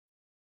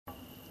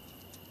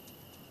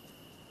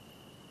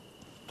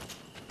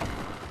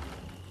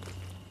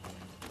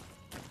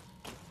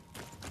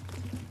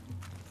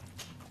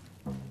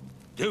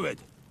Do it.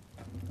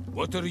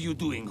 What are you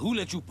doing? Who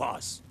let you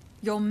pass?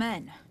 Your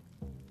men.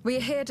 We are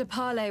here to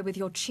parley with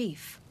your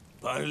chief.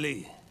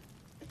 Parley?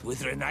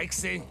 With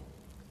Renaigse?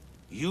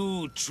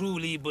 You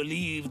truly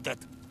believe that...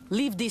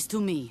 Leave this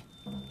to me.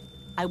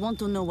 I want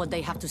to know what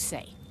they have to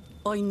say.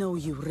 I know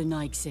you,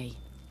 Renaigse.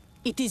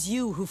 It is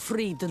you who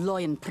freed the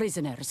lion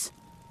prisoners.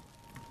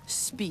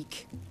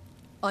 Speak.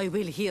 I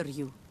will hear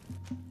you.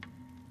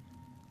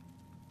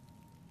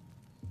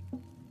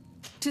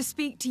 To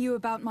speak to you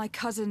about my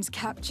cousin's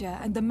capture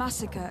and the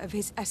massacre of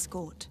his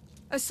escort.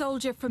 A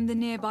soldier from the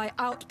nearby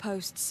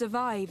outpost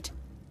survived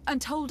and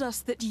told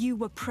us that you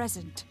were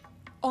present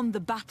on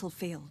the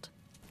battlefield.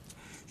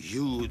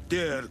 You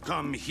dare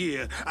come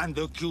here and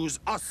accuse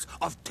us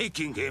of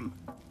taking him?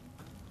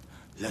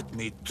 Let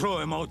me throw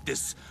him out,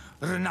 this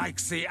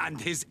Renaigse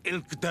and his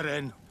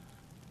Ilkdaren.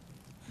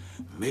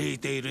 May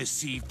they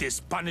receive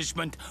this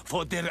punishment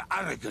for their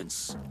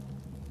arrogance.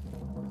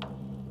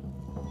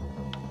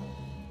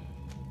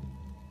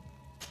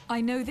 I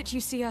know that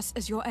you see us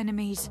as your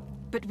enemies,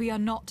 but we are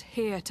not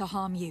here to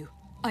harm you.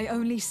 I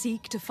only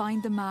seek to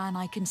find the man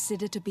I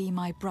consider to be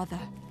my brother,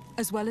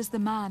 as well as the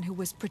man who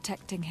was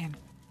protecting him.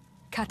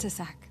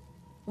 Katasak,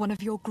 one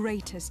of your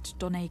greatest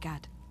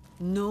Donegad.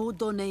 No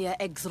Donea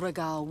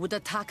Exregao would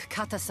attack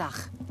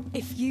Katasak.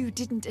 If you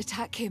didn't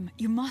attack him,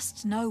 you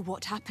must know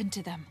what happened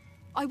to them.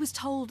 I was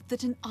told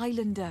that an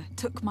islander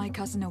took my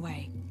cousin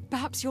away.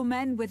 Perhaps your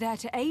men were there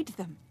to aid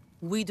them.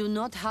 We do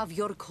not have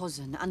your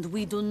cousin, and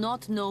we do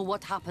not know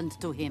what happened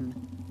to him.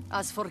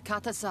 As for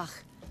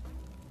Katasak,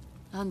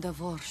 and the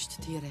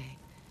worst, Tire,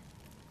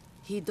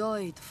 he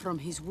died from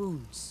his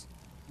wounds.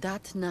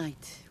 That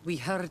night, we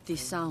heard the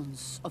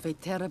sounds of a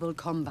terrible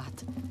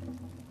combat.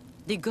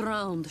 The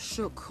ground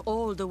shook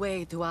all the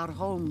way to our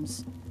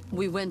homes.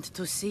 We went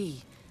to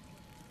see,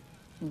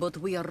 but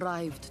we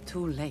arrived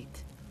too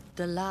late.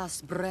 The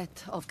last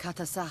breath of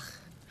Katasak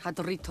had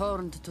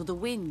returned to the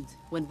wind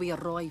when we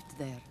arrived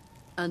there,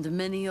 and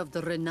many of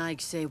the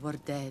Renaigse were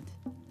dead.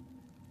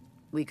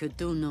 We could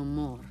do no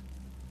more.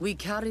 We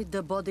carried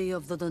the body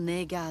of the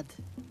Donegad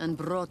and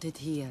brought it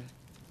here.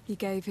 He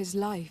gave his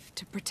life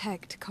to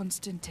protect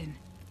Constantine.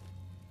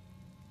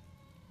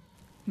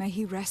 May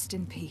he rest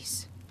in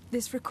peace.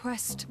 This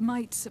request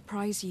might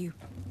surprise you,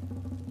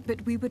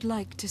 but we would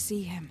like to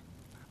see him.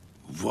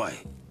 Why?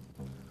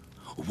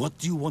 What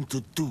do you want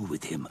to do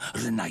with him,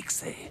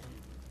 Renaigse?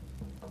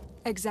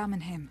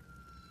 Examine him,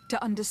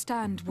 to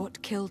understand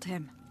what killed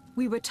him.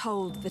 We were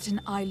told that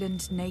an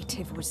island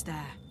native was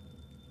there,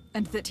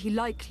 and that he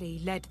likely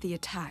led the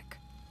attack.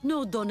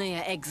 No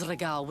Donea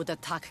Exregao would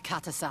attack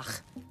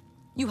Katasak.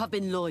 You have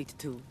been lied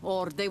to,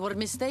 or they were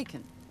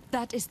mistaken.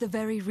 That is the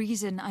very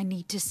reason I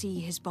need to see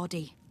his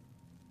body.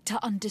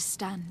 To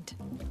understand.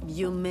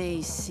 You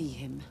may see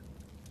him.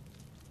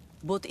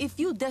 But if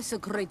you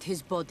desecrate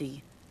his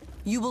body,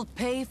 you will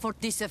pay for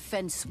this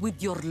offense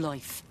with your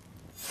life.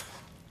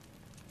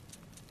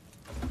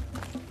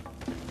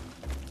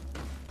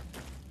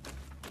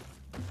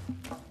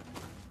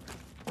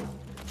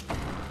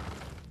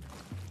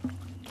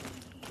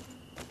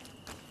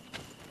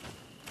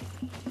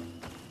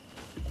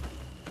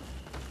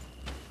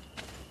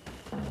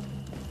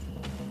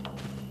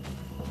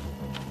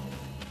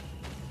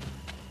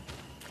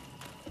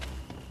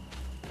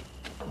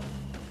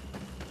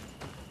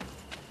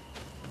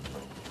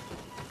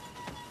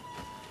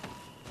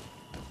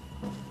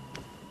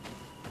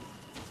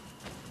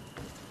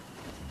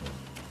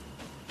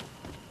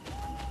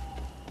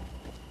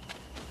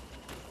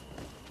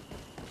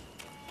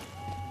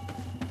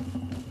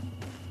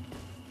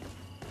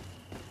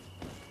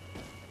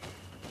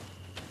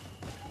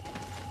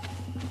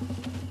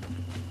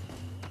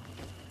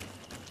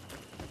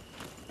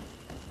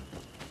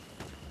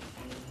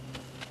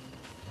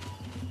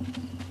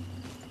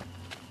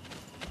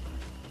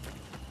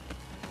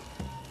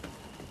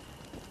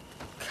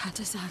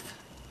 Katasak.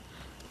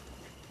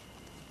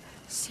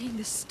 Seeing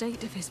the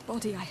state of his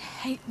body, I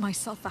hate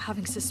myself for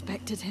having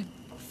suspected him.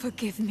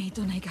 Forgive me,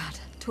 Donegad,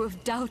 to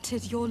have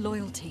doubted your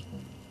loyalty.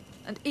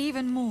 And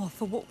even more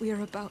for what we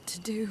are about to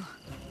do.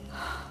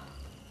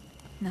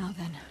 Now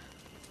then.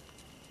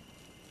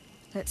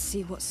 Let's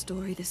see what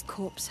story this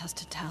corpse has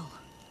to tell.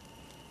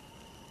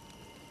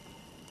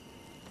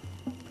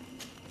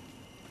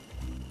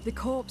 The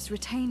corpse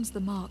retains the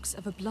marks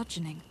of a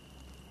bludgeoning.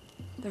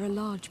 There are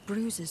large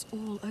bruises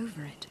all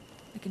over it.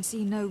 I can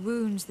see no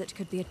wounds that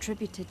could be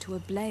attributed to a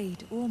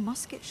blade or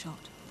musket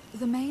shot.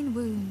 The main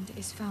wound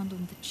is found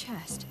on the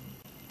chest,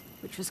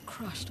 which was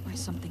crushed by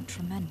something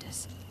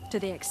tremendous, to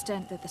the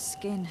extent that the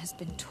skin has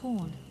been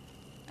torn,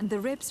 and the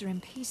ribs are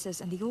in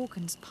pieces and the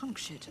organs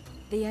punctured.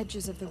 The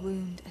edges of the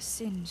wound are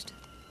singed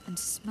and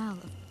smell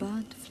of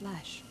burnt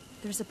flesh.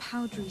 There is a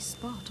powdery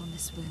spot on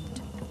this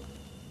wound,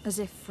 as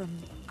if from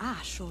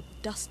ash or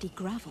dusty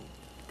gravel.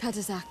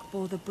 Katasak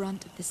bore the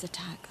brunt of this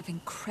attack of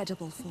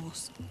incredible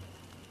force.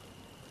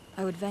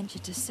 I would venture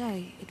to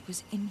say it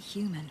was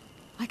inhuman.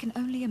 I can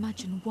only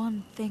imagine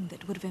one thing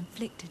that would have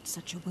inflicted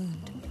such a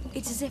wound.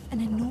 It's as if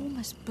an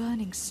enormous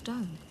burning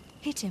stone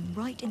hit him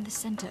right in the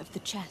center of the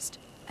chest.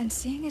 And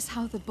seeing as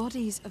how the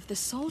bodies of the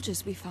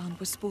soldiers we found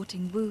were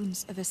sporting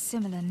wounds of a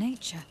similar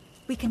nature,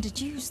 we can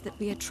deduce that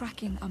we are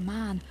tracking a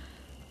man,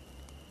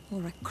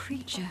 or a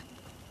creature,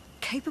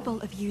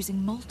 capable of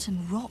using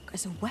molten rock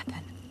as a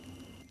weapon.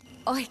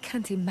 I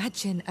can't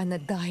imagine an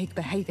Adaig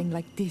behaving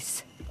like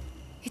this.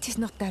 It is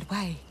not their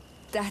way.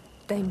 That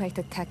they might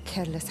attack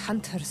careless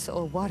hunters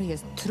or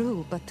warriors,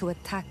 true, but to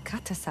attack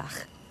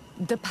Katasach,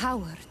 the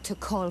power to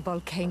call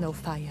volcano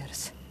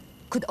fires,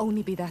 could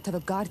only be that of a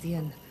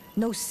guardian.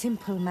 No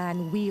simple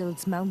man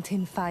wields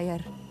mountain fire.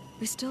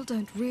 We still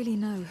don't really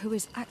know who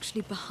is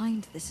actually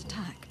behind this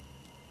attack,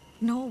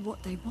 nor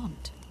what they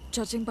want.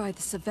 Judging by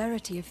the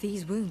severity of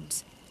these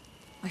wounds,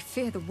 I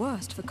fear the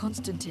worst for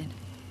Constantine.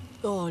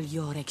 All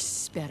your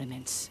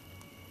experiments.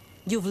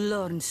 You've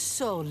learned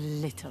so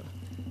little.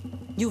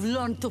 You've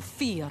learned to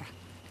fear.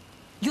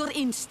 Your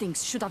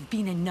instincts should have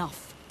been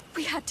enough.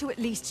 We had to at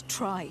least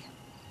try.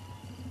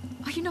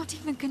 Are you not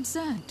even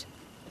concerned?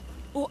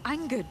 Or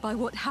angered by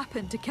what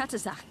happened to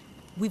Katasach?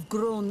 We've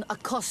grown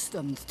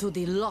accustomed to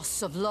the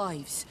loss of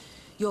lives,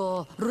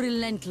 your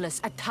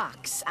relentless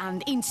attacks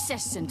and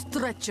incessant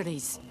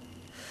treacheries.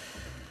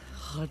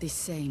 All the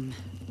same,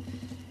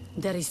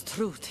 there is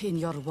truth in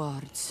your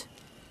words.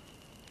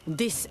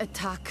 This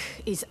attack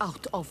is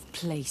out of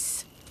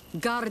place.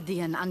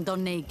 Guardian and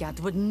Donegad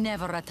would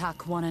never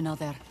attack one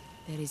another.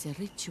 There is a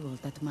ritual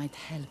that might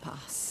help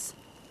us.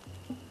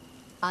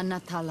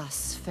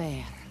 Anatalas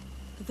Fair.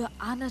 The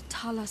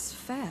Anatalas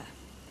Fair?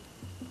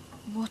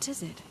 What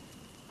is it?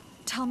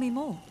 Tell me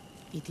more.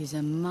 It is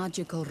a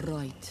magical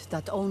rite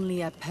that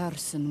only a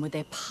person with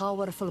a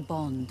powerful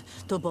bond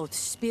to both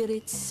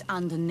spirits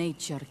and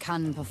nature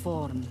can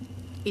perform.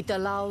 It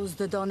allows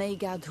the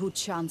Donegad who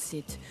chants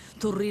it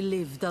to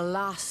relive the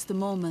last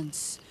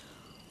moments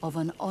of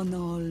an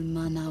Onol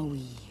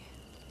Manawi.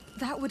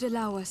 That would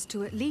allow us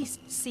to at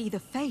least see the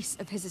face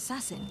of his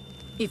assassin.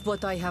 If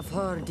what I have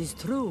heard is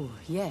true,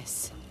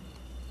 yes.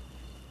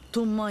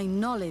 To my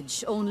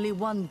knowledge, only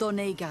one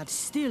Donegad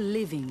still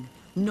living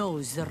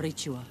knows the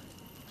ritual.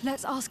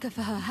 Let's ask her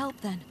for her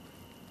help then.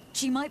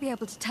 She might be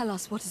able to tell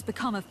us what has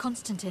become of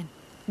Constantine.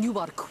 You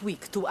are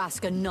quick to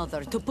ask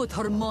another to put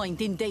her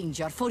mind in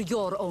danger for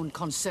your own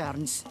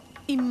concerns.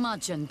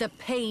 Imagine the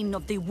pain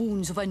of the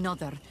wounds of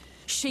another,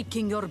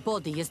 shaking your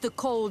body as the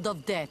cold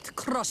of death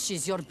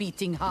crushes your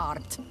beating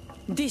heart.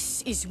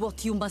 This is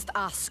what you must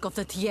ask of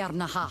the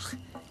Tiernahach.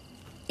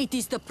 It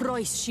is the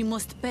price she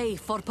must pay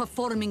for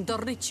performing the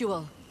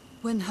ritual.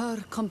 When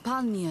her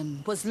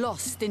companion was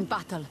lost in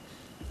battle,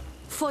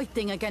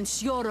 fighting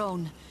against your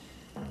own,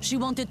 she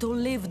wanted to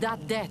live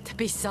that death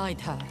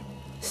beside her.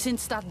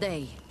 Since that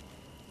day,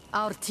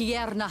 our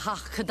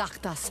Tiernahach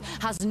Kadachtas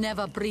has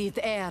never breathed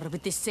air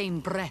with the same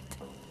breath.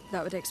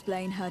 That would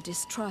explain her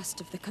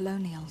distrust of the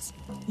colonials.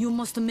 You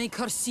must make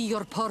her see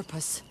your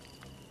purpose.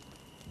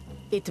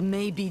 It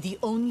may be the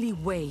only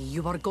way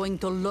you are going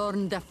to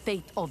learn the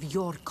fate of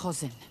your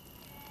cousin.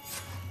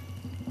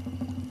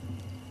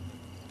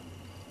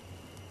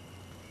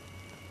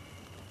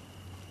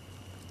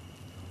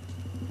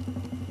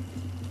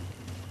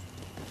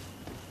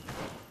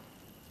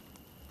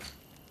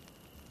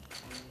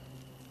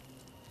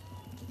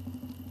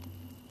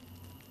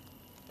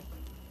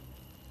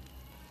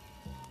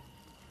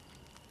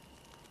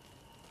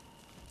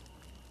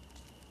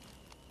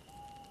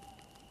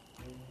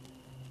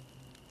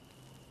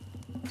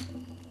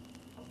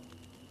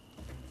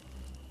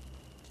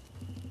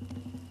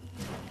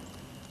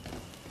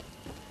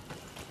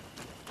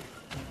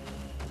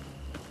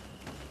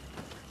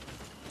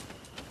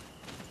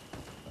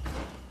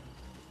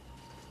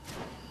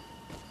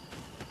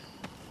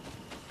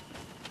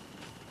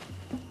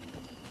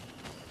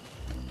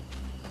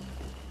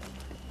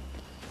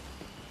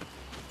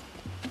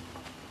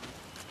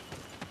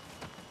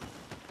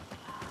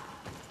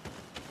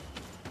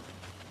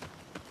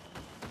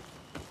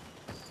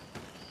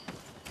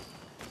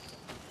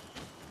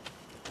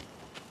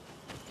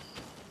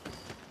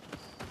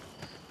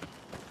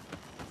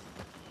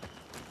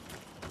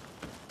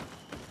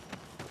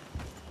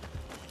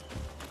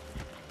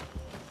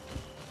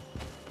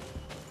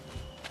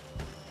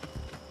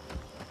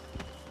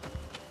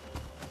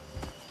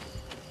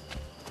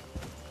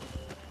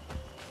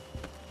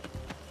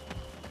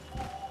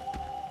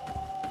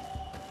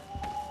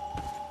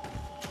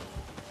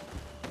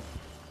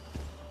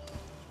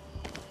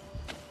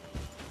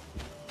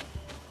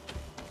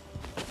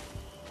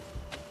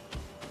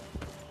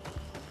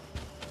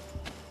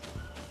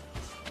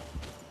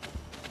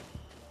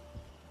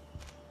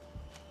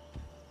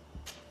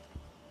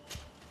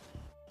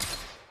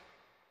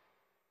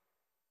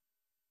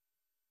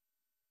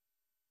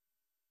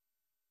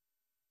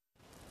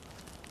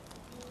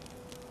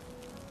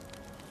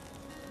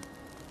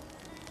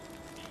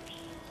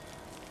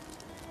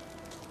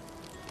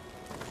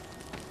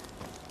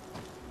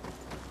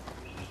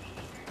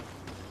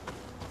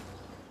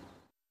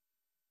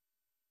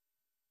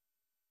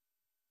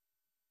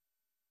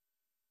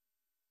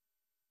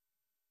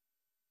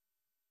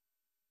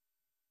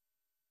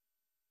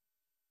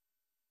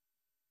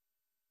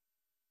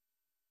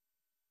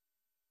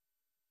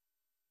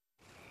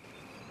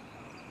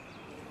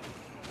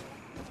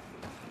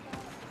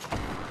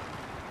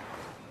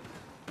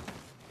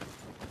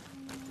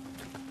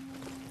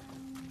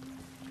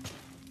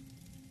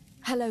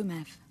 Hello,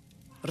 Mev.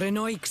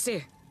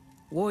 Renoixe,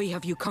 why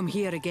have you come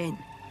here again?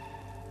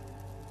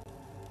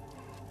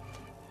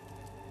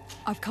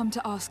 I've come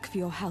to ask for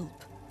your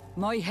help.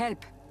 My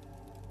help?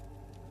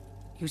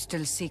 You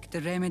still seek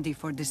the remedy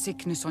for the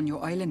sickness on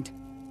your island?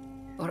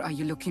 Or are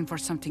you looking for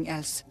something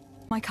else?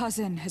 My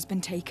cousin has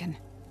been taken,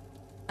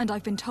 and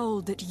I've been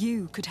told that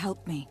you could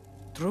help me.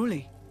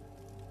 Truly?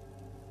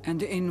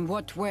 And in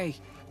what way?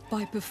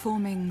 By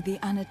performing the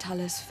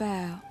Anatalis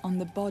fair on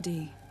the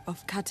body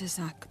of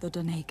Katasak the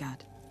Donegad.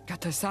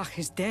 Katasak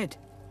is dead.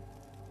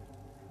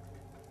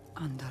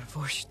 Under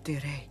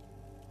Voshtire.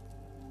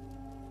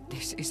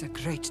 This is a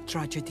great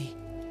tragedy.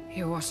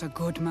 He was a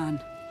good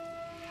man.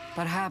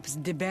 Perhaps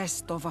the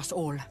best of us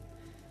all.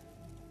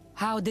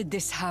 How did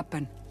this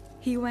happen?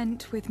 He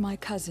went with my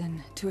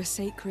cousin to a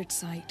sacred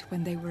site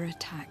when they were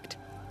attacked.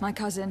 My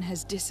cousin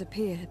has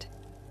disappeared.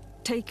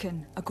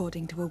 Taken,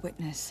 according to a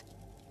witness.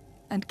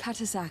 And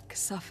Katasak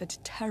suffered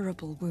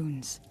terrible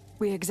wounds.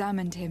 We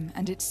examined him,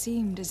 and it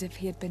seemed as if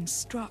he had been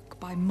struck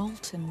by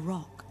molten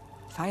rock.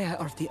 Fire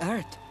of the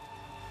earth?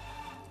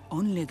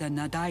 Only the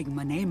Nadaig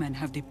Manemen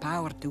have the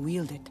power to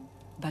wield it.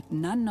 But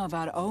none of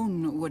our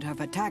own would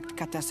have attacked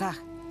Katasak.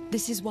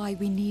 This is why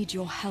we need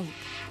your help.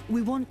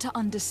 We want to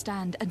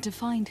understand and to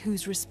find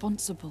who's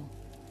responsible.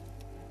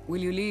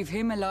 Will you leave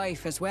him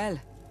alive as well?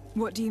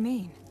 What do you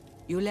mean?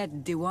 You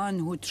let the one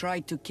who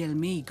tried to kill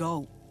me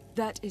go.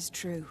 That is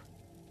true.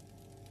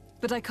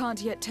 But I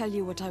can't yet tell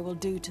you what I will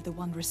do to the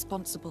one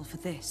responsible for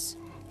this.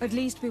 At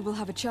least we will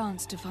have a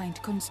chance to find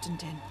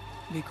Constantine.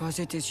 Because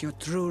it is your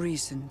true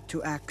reason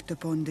to act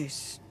upon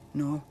this,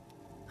 no?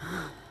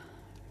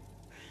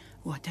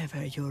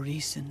 Whatever your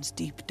reasons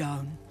deep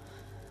down,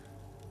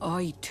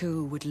 I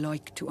too would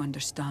like to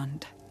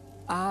understand.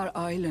 Our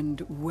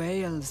island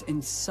wails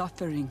in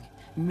suffering.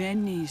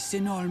 Many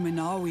Sinol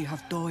Menawi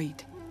have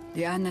died.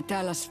 The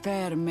Anatalas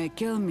fair may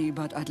kill me,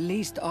 but at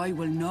least I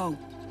will know.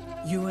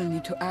 You will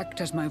need to act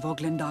as my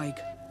Voglendaig,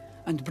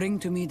 and bring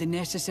to me the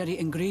necessary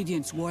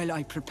ingredients while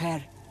I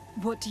prepare.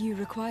 What do you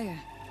require?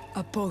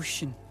 A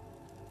potion.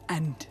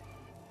 And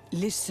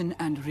listen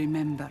and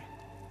remember,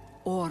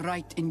 or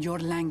write in your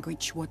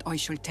language what I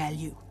shall tell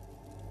you.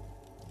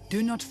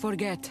 Do not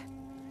forget,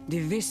 the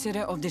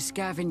viscera of the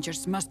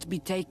scavengers must be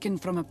taken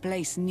from a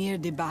place near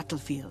the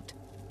battlefield,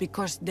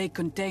 because they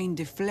contain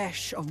the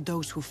flesh of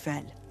those who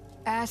fell.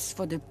 As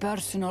for the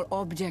personal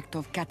object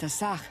of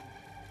Katasak,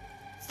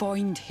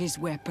 find his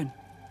weapon,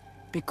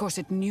 because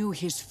it knew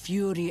his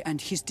fury and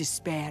his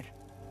despair.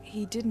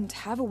 He didn't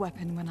have a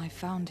weapon when I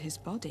found his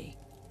body.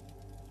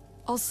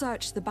 I'll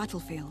search the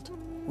battlefield.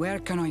 Where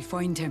can I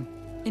find him?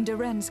 In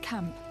Duren's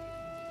camp.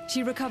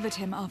 She recovered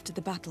him after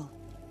the battle.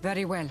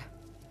 Very well.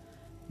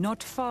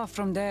 Not far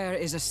from there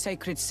is a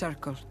sacred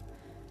circle.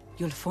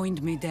 You'll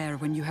find me there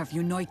when you have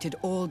united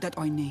all that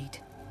I need.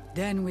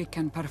 Then we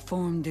can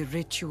perform the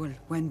ritual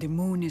when the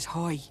moon is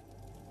high.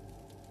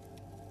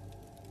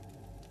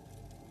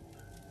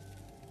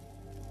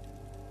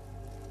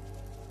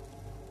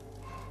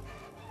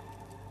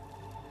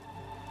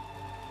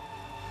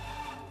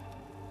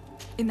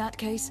 In that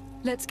case,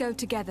 let's go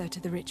together to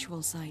the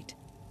ritual site.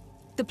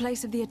 The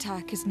place of the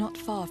attack is not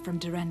far from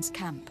Duren's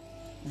camp.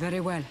 Very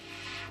well.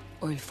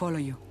 I'll follow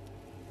you.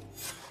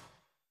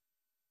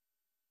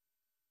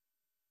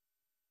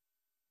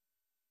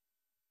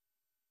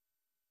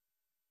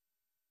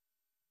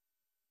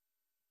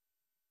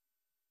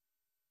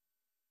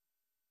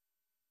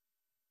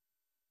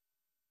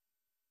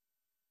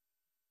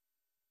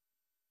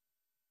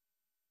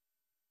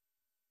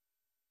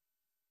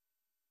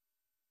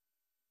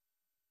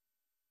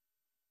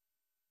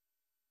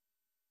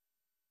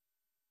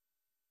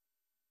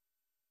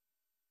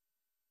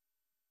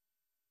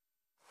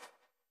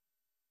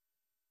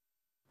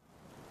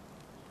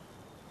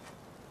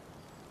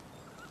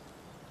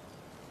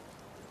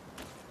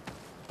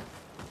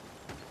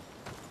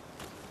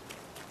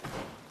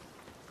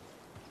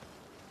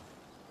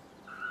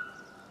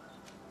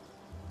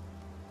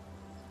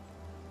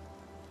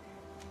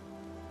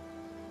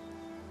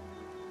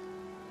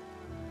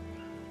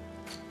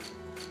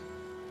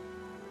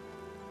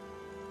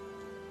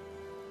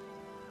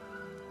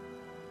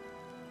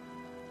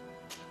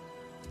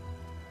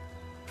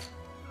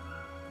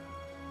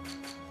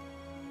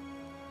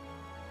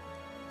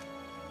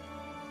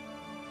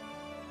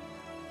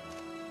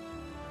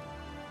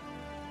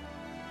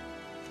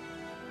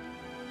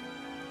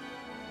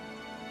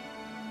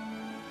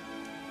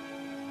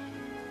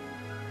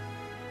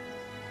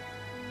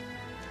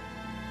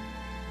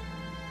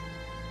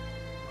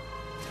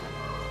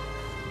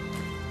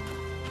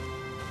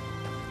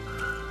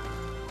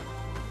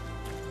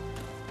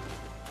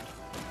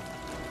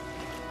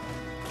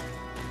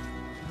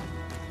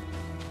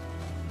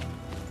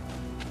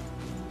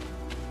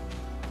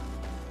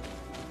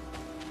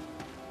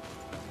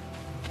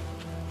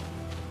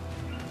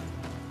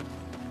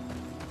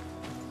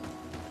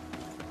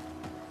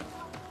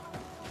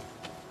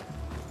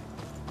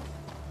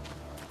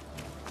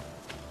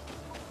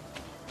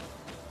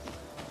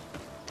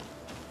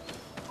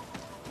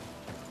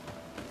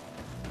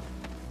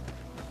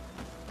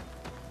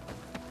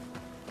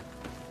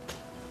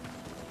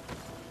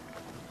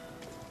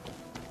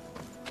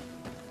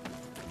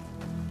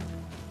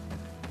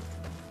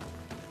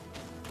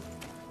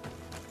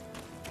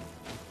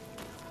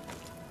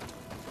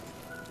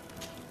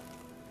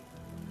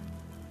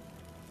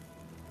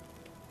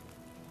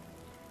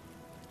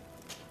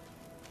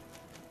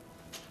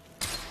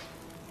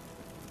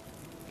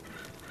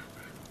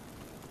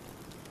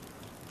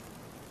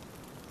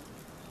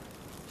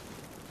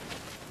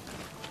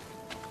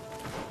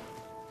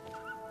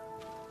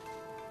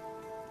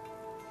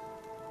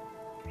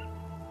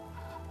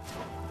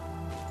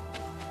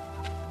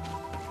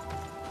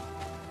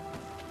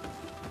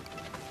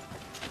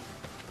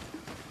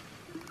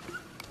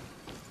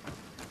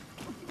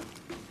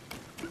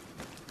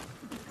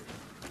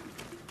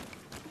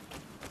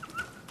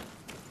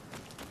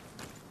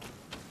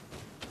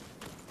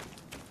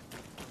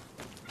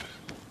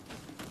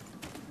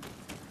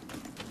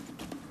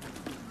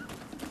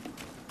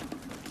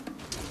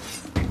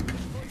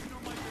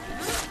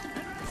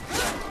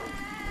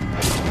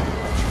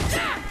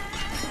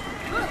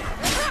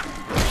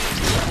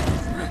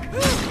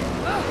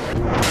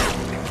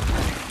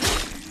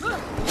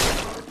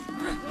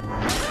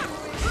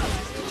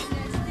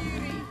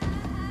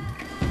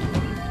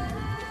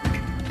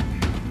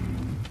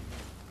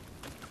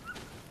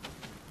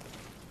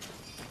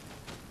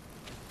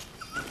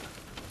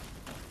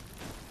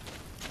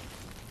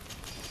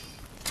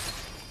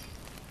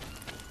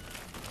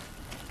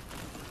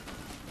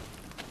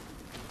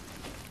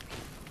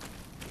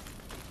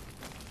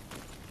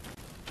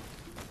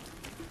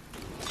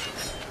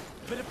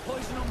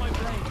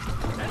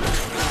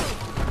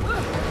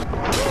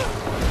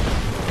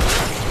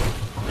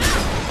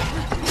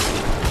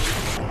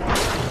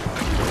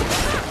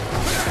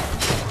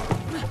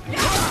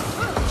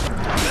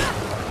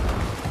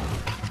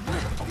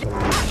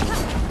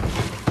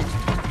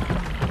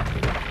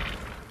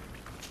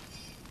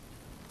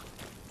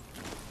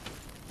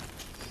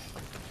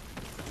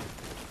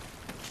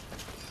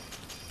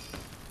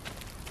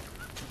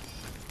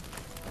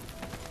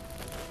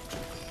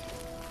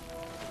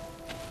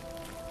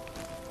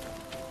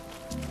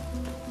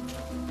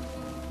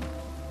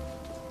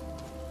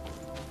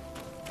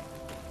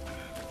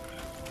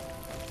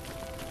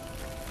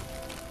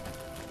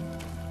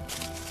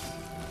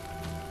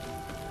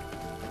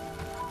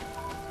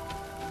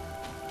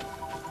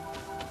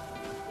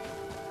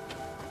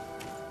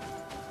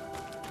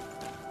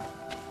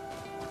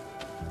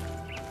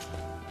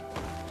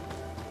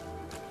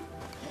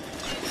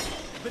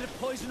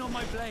 poison on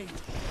my blade.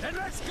 Then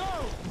let's go!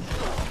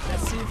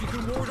 Let's see if you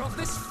can ward off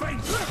this fate!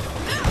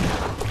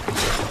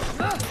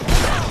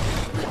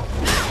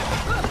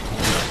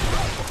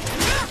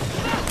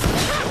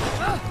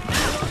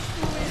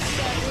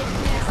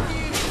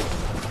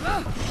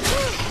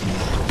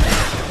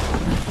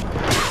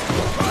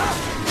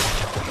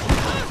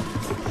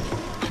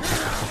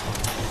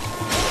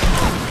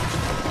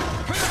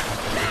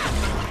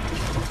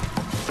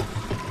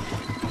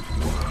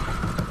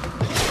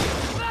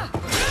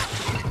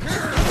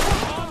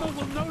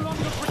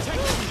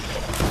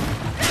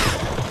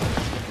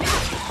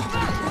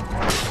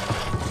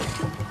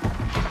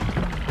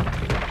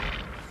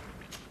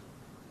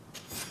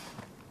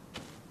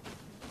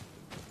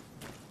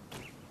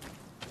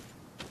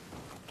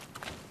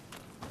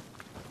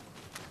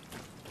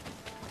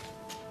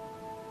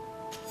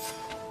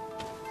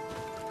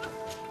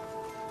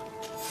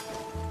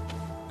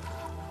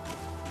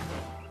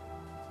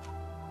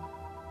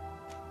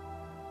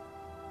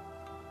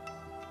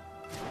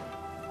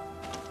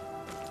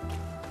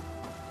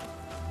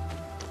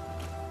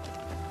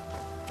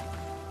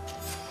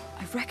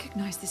 I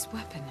recognize this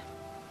weapon.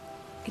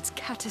 It's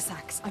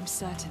Catesac's, I'm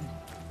certain.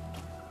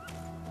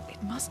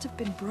 It must have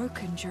been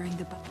broken during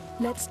the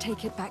Let's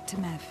take it back to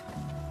Mev.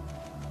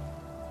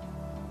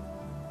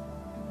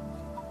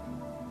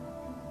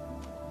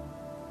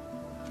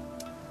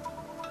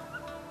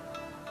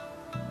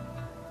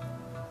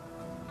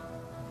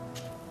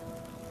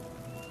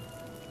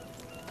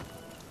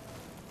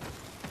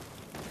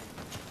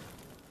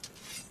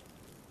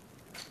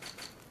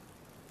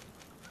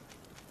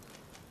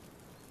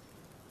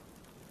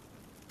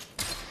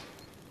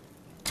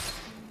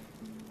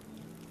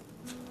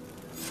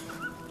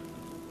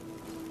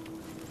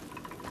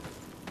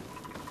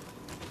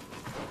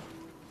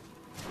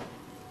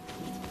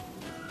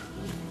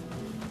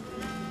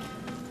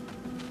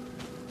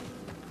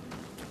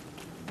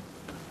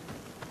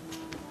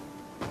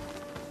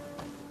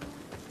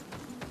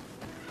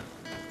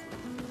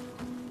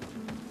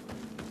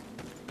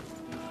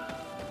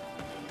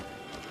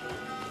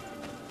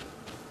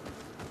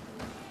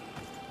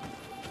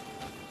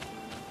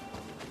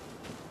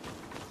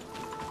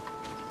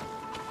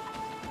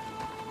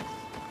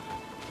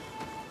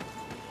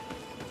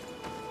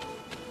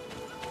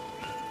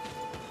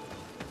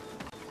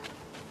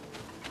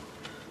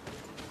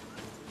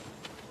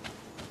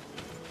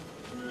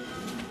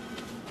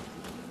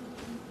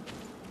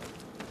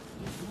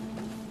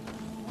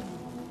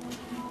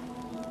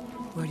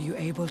 Were you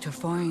able to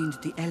find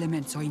the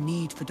elements I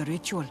need for the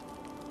ritual?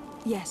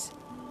 Yes.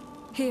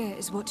 Here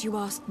is what you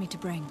asked me to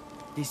bring.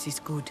 This is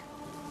good.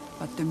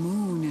 But the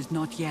moon is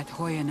not yet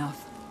high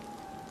enough.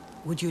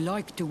 Would you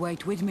like to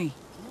wait with me?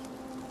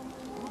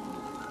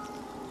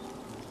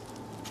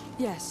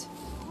 Yes.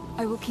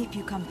 I will keep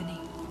you company.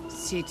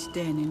 Sit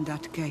then in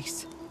that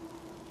case.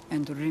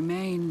 And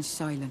remain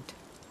silent.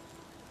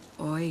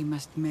 I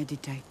must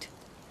meditate.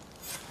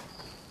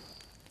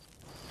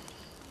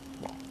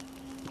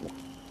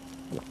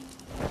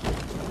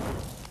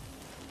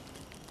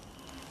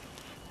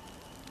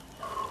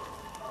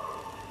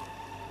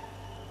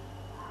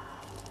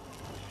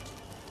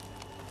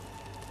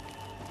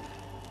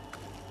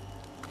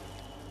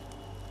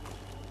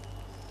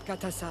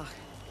 Katasar,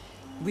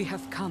 we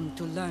have come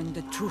to learn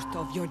the truth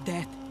of your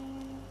death.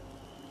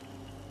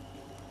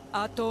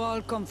 Ato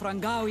al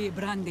confrangawi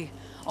brandi,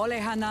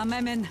 olehana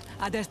memen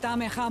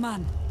adestame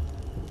haman.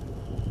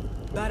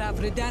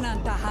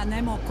 Baravridenan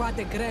tahanemo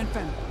quade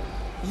grenfem,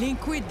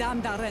 linqui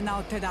damda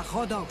renaute da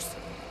hodos.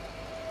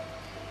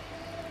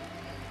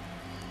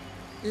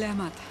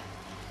 Lemat,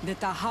 de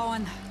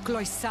tahawan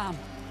kloisam,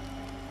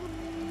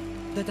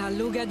 de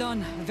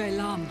talugedon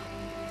velam,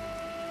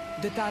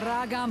 de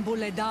taragam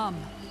buledam,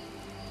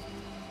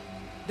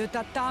 de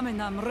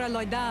tatamenam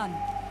reloidan,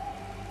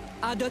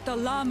 a de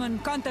talamen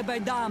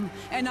kantebedam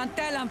en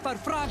antelam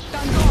verfragt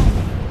tandom.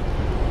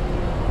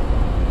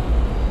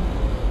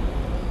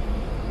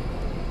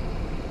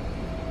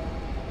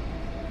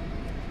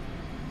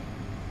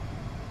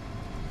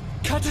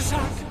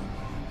 Catesach!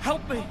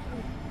 Help me!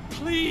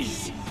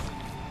 Please!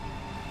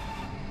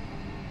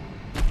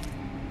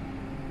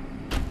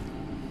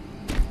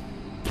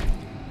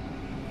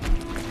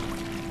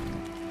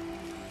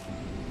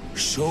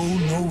 Show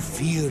no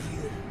fear.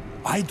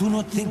 I do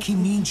not think he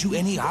means you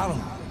any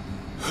harm.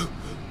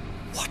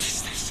 What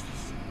is this?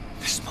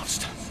 This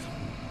monster?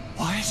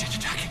 Why is it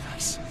attacking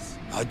us?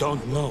 I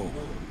don't know.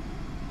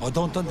 I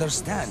don't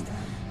understand.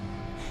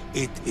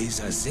 It is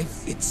as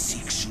if it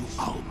seeks you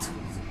out.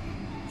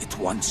 It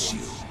wants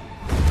you.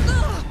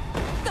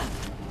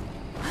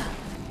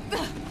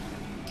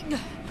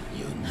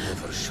 You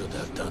never should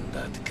have done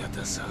that,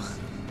 Catesach.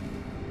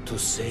 To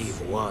save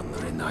one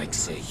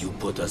Renaigse, you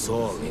put us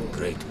all in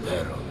great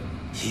peril.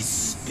 His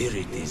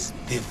spirit is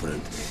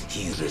different.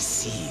 He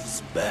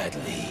receives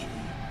badly.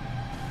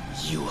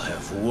 You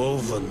have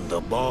woven the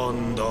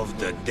bond of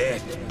the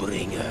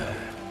Deathbringer.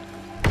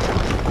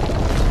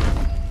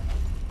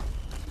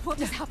 What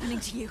is happening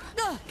to you?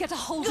 Get a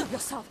hold of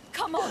yourself.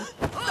 Come on.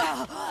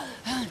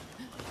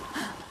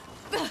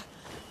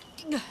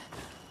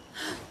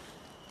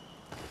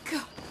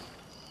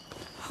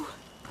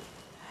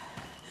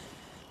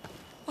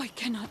 I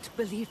cannot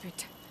believe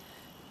it.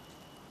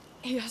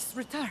 He has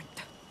returned.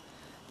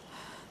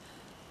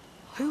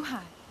 Who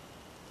had?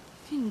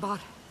 Finbar.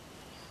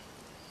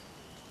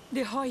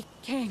 The High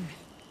King.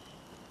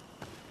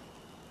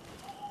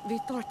 We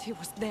thought he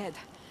was dead.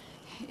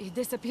 He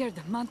disappeared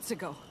months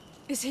ago.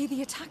 Is he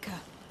the attacker?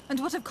 And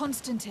what of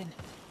Constantine?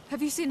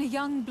 Have you seen a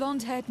young,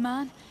 blonde-haired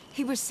man?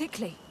 He was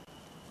sickly.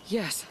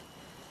 Yes.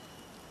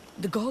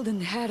 The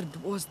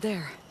golden-haired was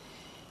there.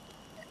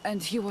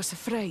 And he was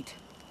afraid.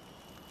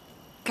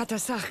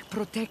 Katasach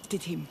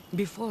protected him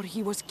before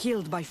he was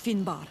killed by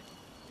Finbar.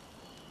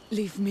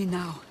 Leave me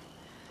now.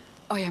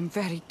 I am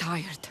very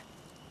tired.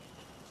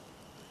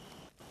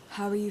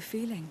 How are you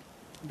feeling?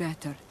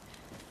 Better.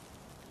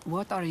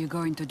 What are you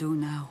going to do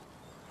now?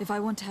 If I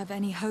want to have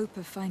any hope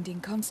of finding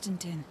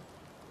Constantine,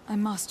 I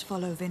must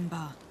follow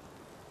Vinbar.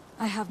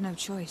 I have no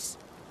choice.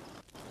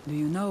 Do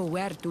you know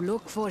where to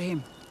look for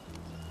him?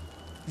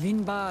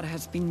 Vinbar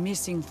has been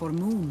missing for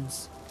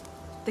moons.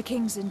 The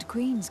kings and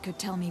queens could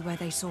tell me where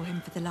they saw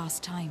him for the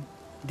last time.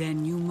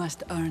 Then you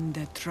must earn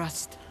their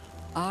trust.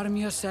 Arm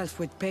yourself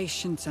with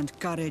patience and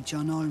courage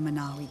on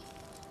Olmenawi.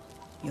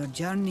 Your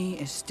journey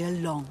is still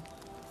long.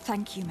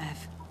 Thank you, Mev.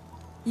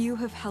 You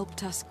have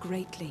helped us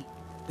greatly.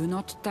 Do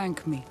not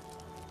thank me.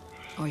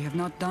 I have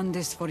not done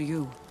this for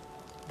you,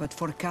 but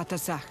for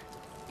Katasach.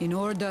 In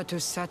order to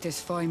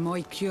satisfy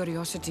my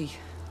curiosity,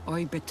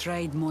 I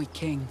betrayed my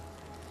king.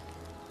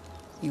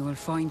 You will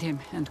find him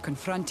and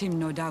confront him,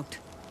 no doubt.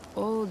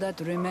 All that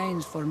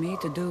remains for me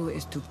to do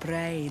is to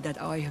pray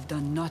that I have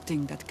done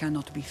nothing that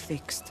cannot be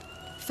fixed.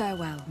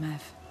 Farewell,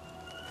 Mev.